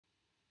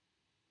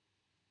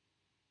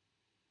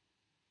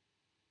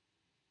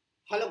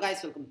Hello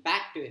guys, welcome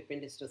back to a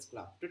Pen Testers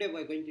Club. Today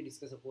we're going to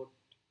discuss about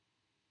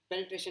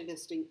penetration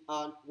testing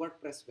on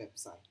WordPress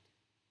website.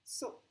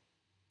 So,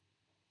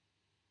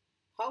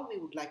 how we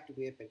would like to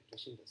do a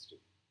penetration testing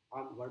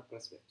on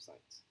WordPress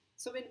websites.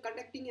 So when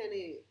conducting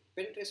a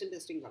penetration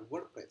testing on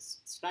WordPress,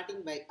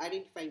 starting by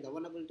identifying the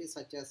vulnerabilities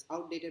such as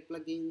outdated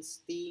plugins,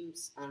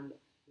 themes, and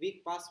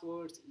weak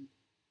passwords,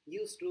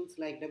 use tools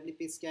like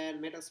WP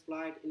scan,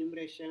 metasploit,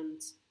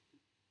 enumerations,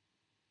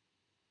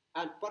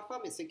 and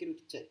perform a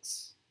security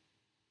checks.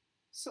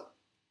 So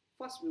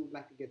first we would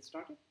like to get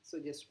started. So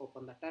just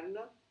open the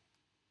terminal.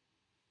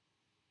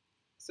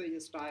 So you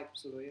just type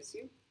sudo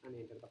su and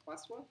enter the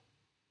password.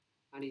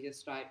 And you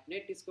just type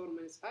net discover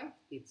 -i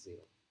is 0.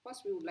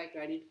 First we would like to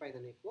identify the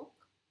network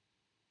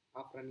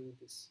of running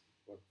this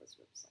WordPress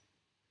website.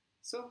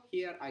 So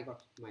here I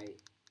got my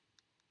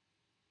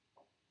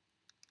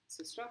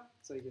system.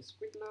 So you just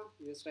click now.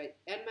 You just type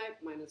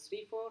nmap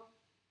 -d4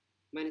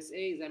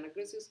 -a is an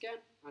aggressive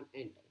scan and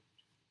enter.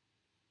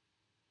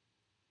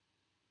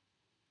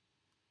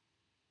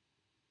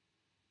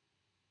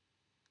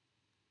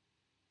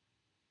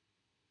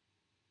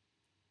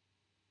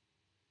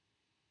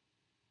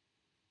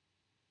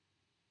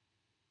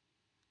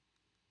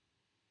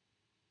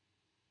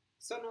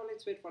 So now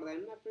let's wait for the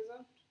nmap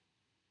result.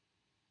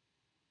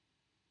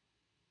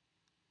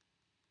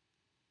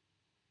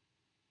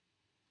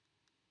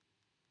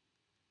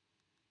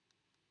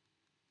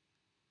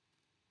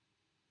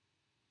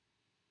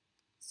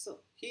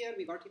 So here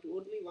we got it,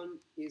 only one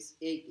is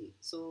 80.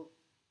 So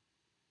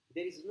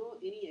there is no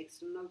any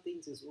external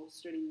things is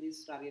hosted in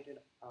this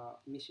targeted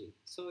machine.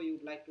 So you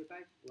would like to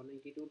type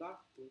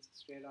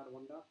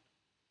 192.168.1.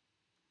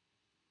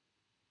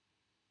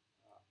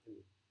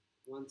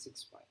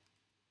 165.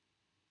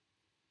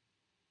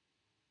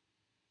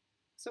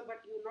 So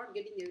but you're not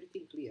getting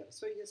everything clear.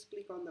 So you just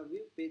click on the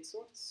view page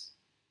source.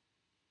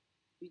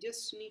 You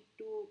just need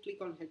to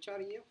click on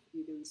href.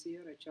 You can see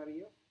here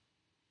href.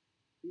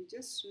 You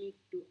just need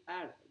to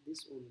add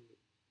this only.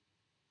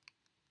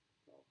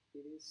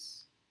 Copy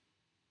this.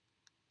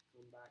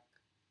 Come back.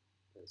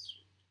 Paste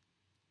it.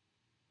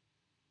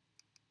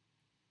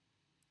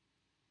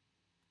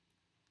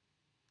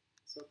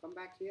 So come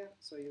back here.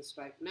 So you just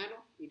type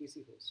nano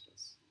etc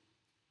hostess.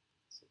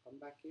 So come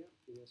back here.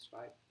 You just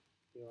type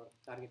your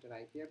targeted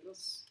IP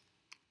address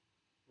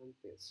and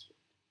paste it.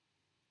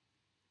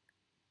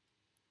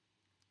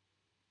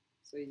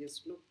 So you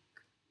just look,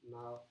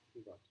 now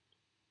you got it.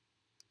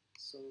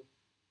 So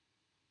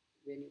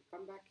when you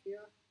come back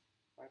here,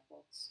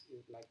 Firefox, you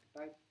would like to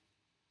type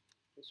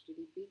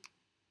HTTP,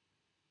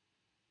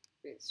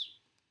 paste.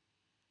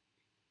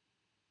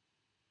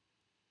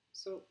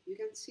 So you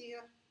can see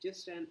here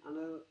just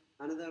another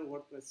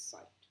WordPress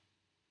site.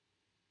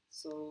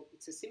 So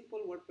it's a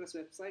simple WordPress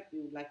website. We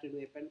would like to do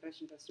a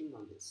penetration testing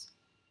on this.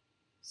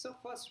 So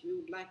first we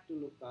would like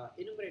to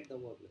enumerate the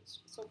word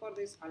list. So for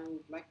this I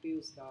would like to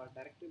use the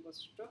directory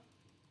buster,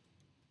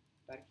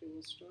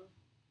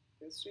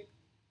 paste it,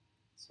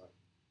 sorry.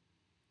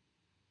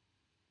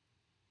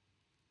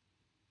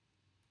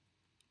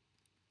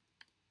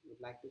 Would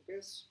like to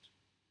paste.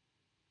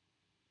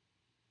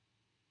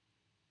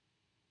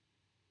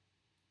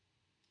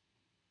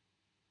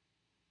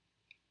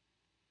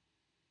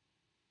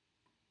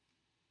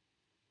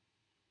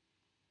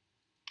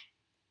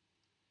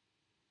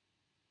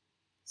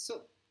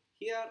 So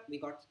here we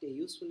got a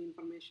useful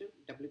information,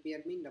 WP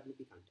admin,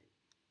 WP content.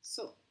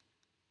 So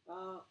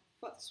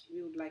first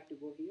we would like to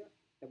go here,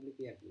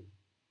 WP admin.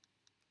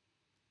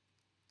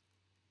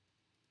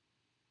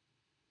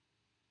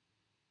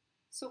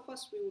 So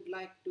first we would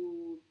like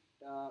to,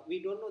 we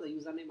don't know the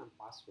username and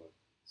password.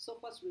 So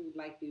first we would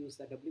like to use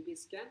the WP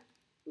scan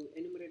to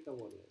enumerate the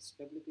word list.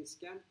 WP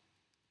scan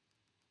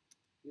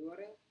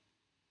URL.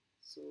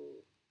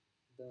 So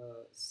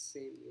the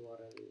same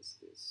URL is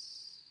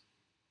this.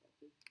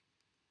 Copy.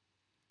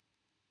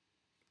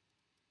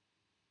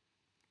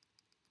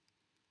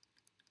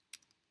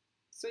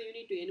 So you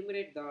need to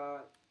enumerate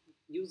the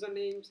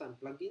usernames and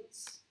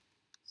plugins.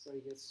 So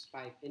you just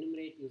type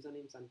enumerate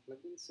usernames and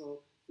plugins.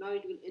 So now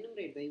it will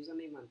enumerate the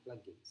username and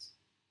plugins.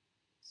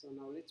 So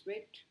now let's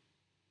wait.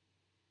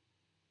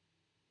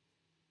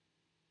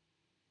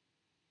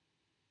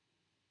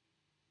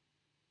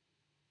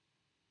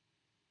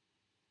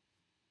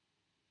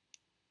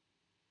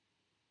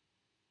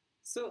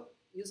 So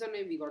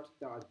username we got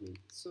the admin.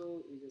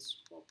 So we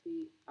just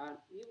copy and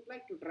we would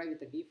like to try with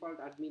the default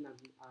admin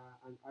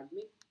and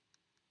admin.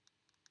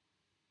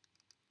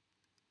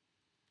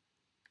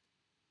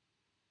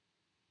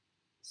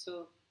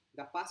 So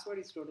the password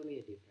is totally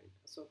different.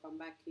 So come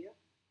back here.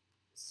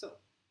 So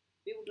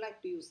we would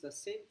like to use the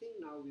same thing.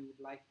 Now we would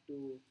like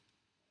to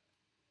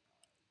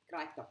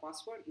crack the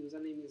password.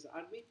 Username is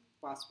admin.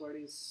 Password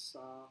is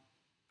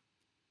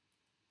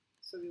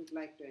so we would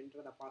like to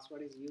enter the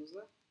password is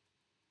user.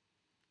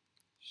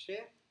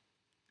 Share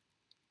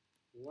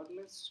word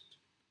list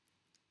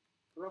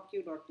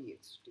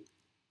rocku.txt.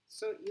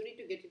 So you need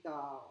to get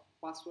the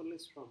password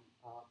list from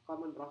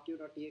common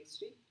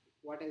rocku.txt.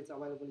 What is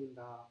available in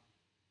the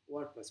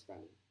WordPress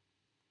panel.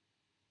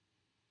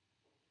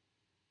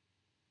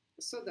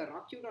 So the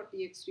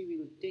rock.txt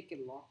will take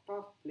a lot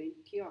of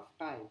plenty of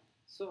time.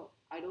 So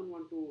I don't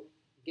want to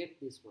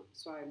get this one.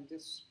 So I'm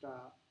just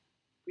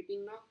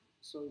quitting now.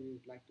 So we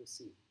would like to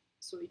see.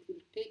 So it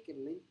will take a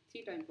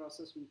lengthy time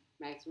process,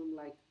 maximum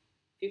like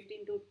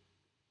 15 to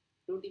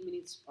 20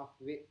 minutes of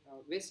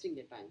wasting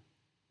the time.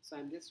 So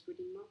I'm just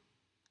quitting now.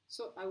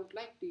 So I would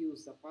like to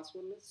use the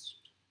password list.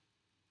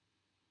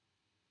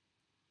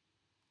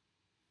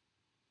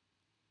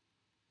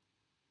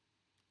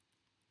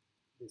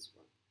 This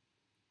one.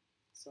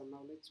 So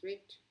now let's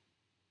wait.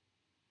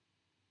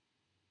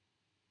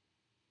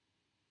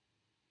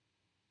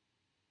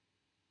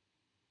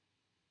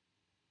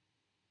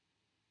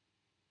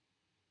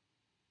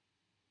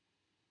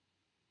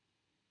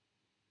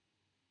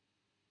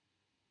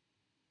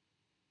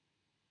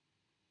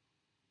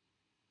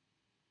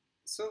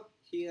 So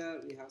here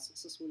we have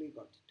successfully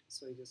got it.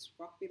 So you just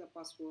copy the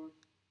password,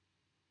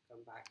 come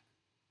back,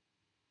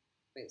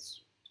 paste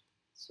it.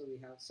 So we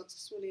have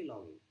successfully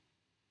logged in.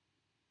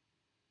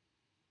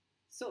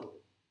 So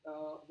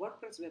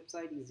WordPress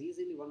website is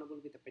easily vulnerable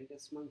with a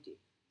pentest monkey.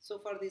 So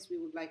for this we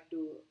would like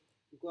to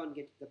go and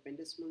get the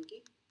pentest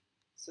monkey.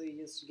 So you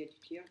just get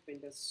it here,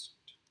 pentest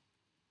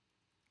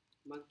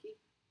monkey,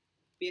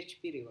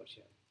 PHP reverse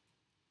shell.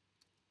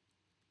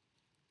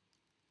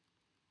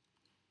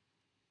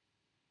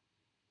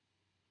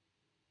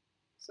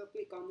 So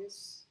click on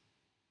this.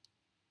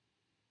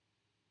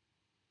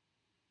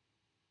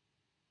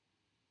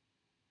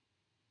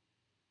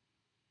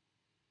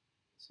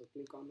 So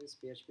click on this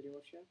PHP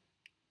reverse shell.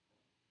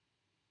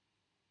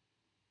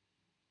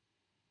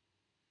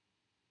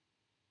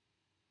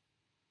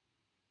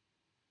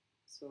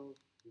 So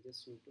you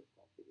just need to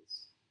copy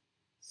this.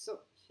 So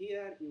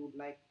here you would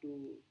like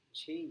to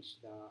change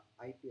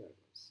the IP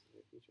address.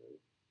 Let me show you.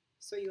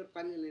 So your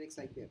kernel Linux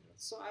IP address.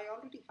 So I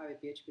already have a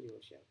PHP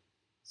reverse shell.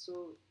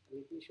 So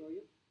let me show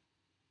you.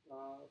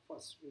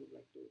 First, we would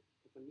like to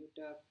open new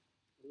tab,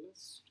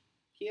 list.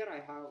 Here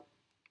I have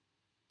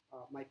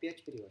my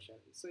PHP reverse shell.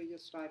 So you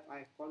just type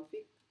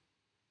ifconfig.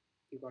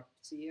 You got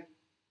see here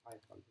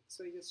ifconfig.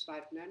 So you just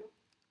type nano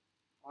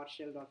or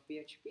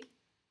shell.php.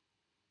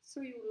 So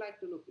you would like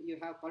to look. You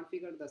have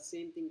configured the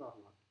same thing or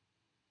not.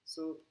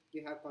 So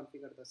you have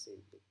configured the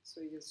same thing.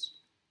 So you just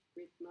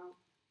quit now.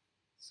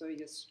 So you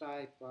just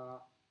type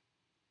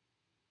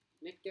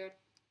netcat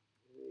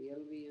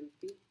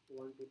lvnp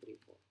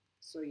 1234.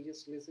 So you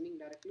just listening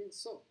directly.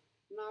 So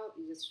now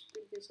you just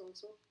quit this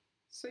also.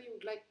 So you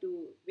would like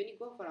to, when you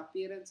go for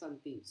appearance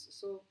and themes,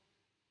 so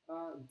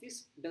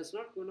this does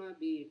not gonna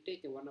be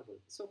take a vulnerable.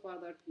 So for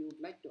that you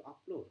would like to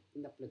upload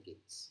in the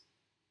plugins.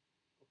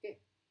 Okay.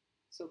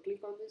 So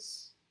click on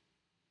this.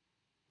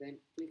 Then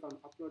click on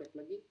upload a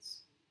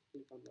plugins.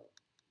 Click on the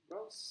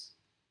browse.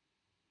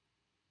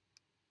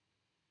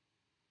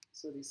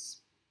 So this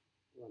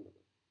vulnerable.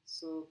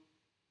 So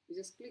you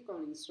just click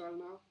on install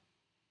now.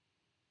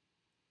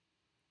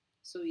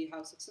 So we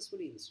have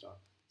successfully installed.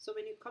 So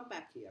when you come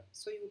back here,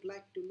 so you would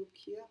like to look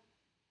here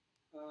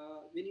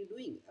when you're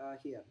doing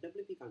here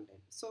WP content.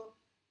 So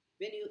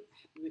when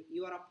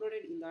you are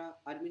uploaded in the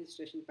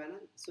administration panel,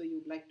 so you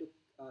would like to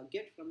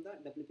get from the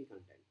WP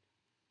content.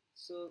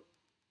 So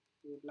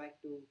you would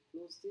like to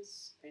close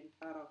this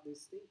entire of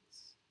these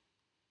things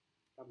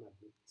from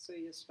admin. So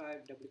you just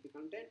type WP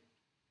content,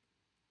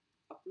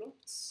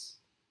 uploads.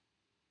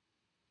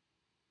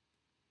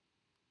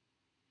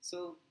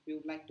 So we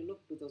would like to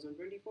look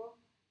 2024,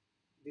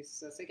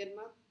 this second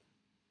month.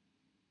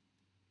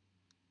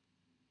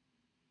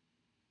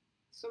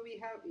 So we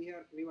have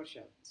here reverse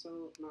shell.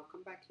 So now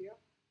come back here.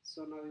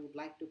 So now we would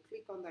like to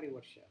click on the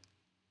reverse shell.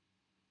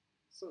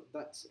 So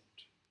that's it.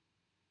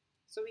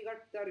 So we got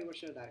the reverse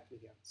shell directly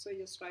here. So you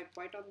just type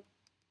Python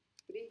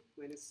 3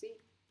 minus C,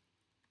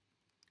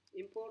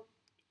 import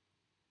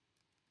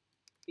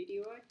pty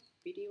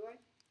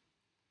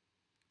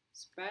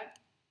span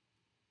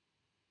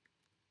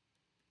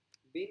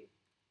bin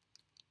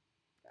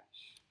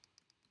dash.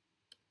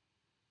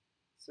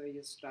 So you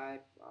just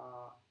type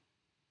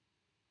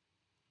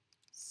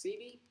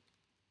cd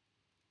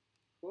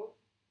home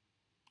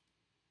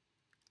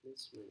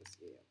this minus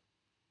al.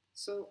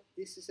 So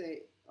this is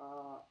a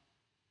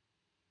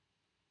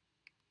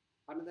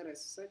another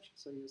SSH.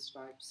 So you just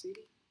type cd.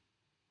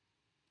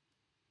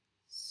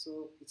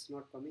 So it's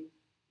not coming.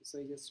 So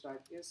you just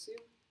type su.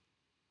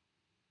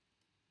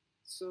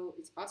 So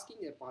it's asking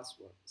a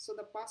password. So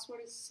the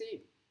password is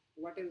same.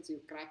 What else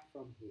you crack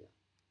from here?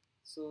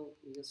 So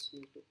you just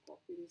need to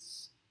copy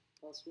this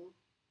password.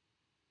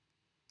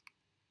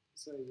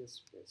 So you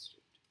just paste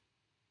it.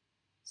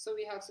 So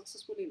we have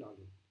successfully logged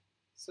in.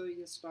 So you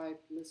just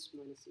type list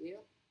minus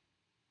al.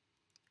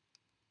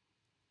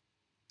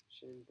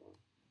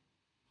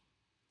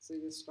 So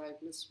you just type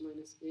list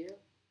minus al.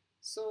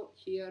 So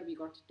here we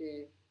got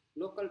a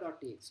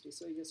local.txt.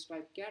 So you just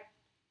type cat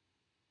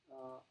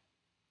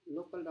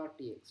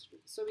local.txt.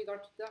 So we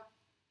got the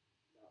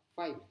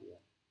file here.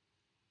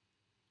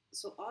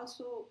 So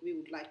also we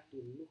would like to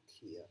look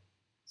here.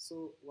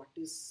 So what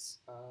is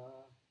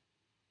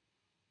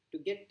to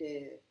get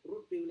a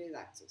root privilege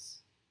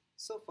access?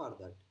 So for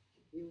that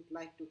we would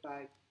like to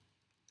type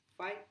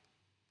file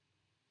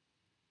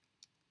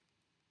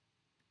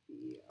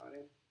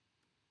PARM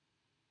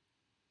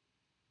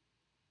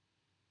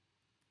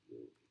u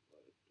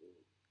equal to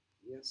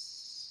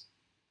yes,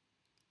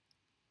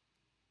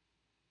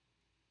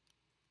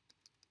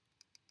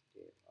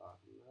 they are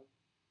null.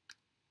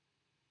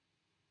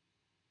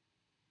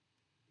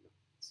 No,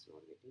 it's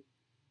not getting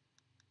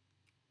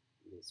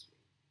this way.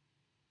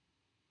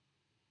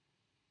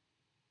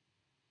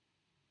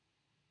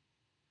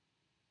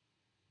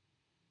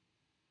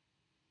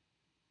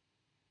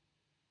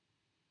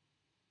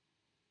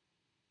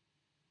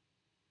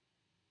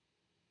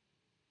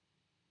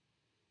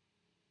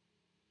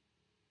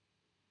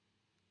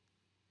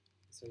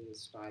 So you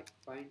type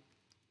find,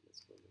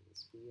 let's go to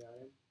this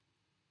PRM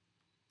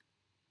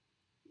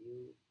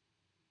u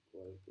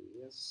equal to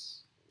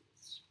yes,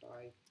 let's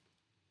type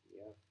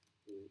f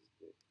is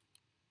the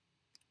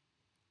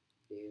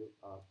dev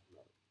of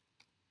null.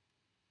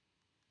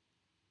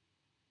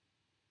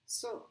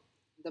 So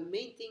the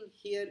main thing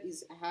here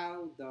is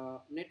how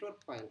the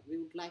network file we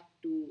would like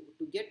to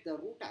get the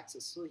root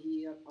access. So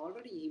here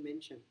already he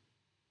mentioned.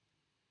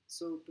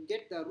 So to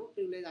get the root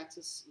privilege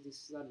access,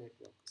 this is our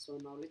network. So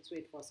now let's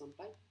wait for some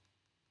time.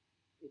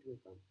 It will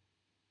come.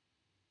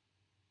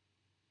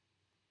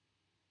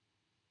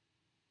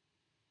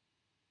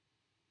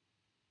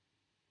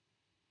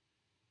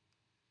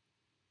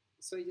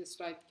 So you just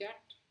type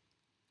cat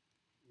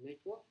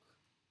network.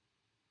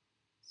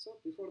 So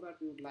before that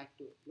we would like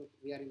to look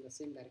we are in the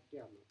same directory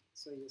or not.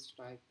 So you just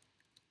type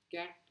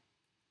cat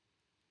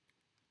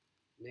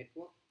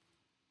network.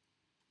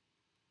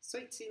 So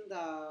it's in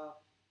the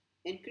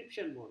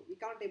encryption mode. We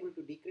can't able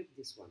to decrypt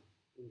this one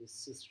in this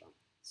system.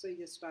 So you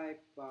just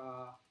type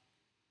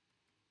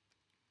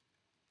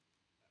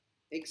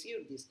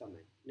execute this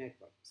command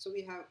network. So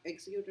we have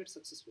executed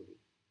successfully.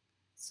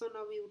 So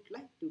now we would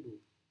like to do.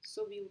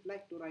 So we would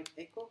like to write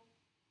echo.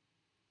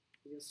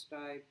 Just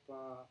type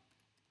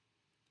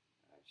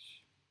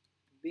bash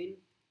bin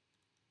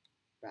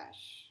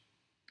bash,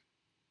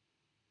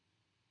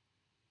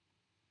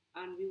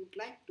 and we would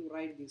like to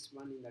write this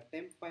one in the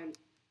temp file,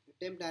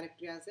 temp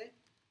directory as a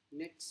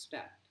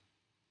netstat,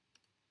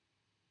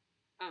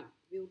 and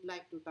we would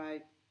like to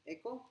type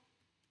echo,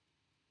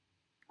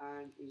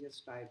 and you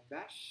just type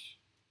bash,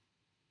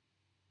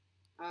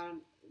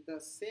 and the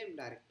same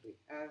directory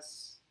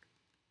as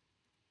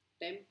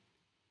temp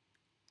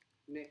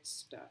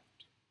netstat.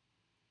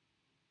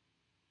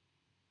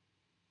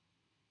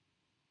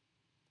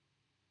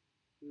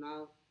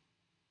 Now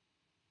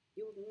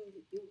you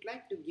would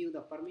like to give the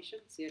permission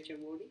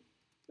chmod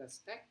plus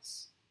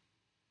x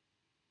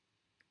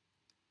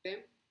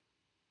temp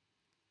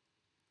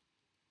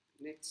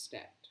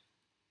netstat.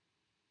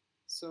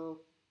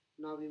 So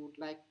now we would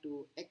like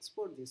to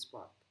export this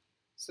path.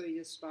 So you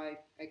just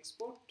type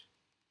export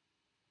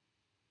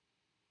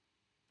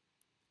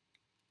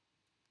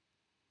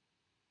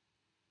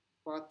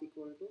path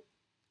equal to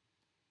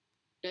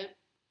temp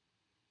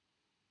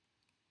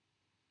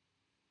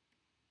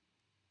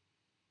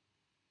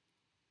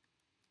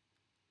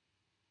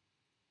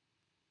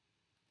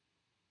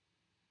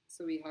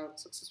so we have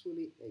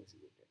successfully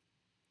executed.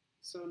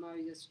 So now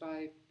you just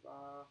type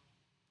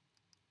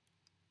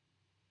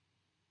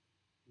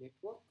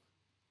network.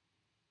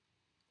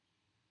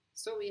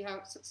 So we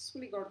have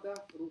successfully got the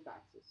root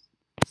access.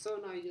 So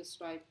now you just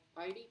type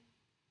ID,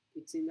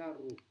 it's in the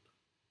root.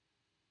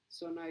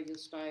 So now you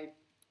just type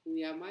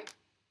who am I?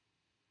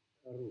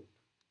 Root.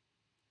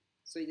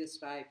 So you just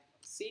type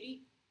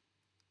cd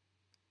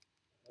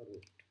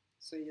root.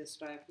 So you just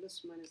type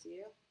plus minus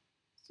al.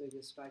 So you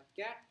just type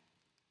cat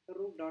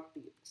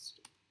root.txt.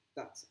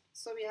 That's it.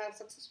 So we have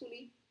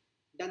successfully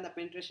done the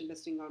penetration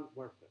testing on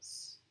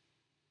WordPress.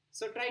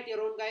 So try it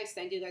your own guys.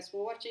 Thank you guys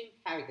for watching.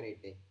 Have a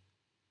great day.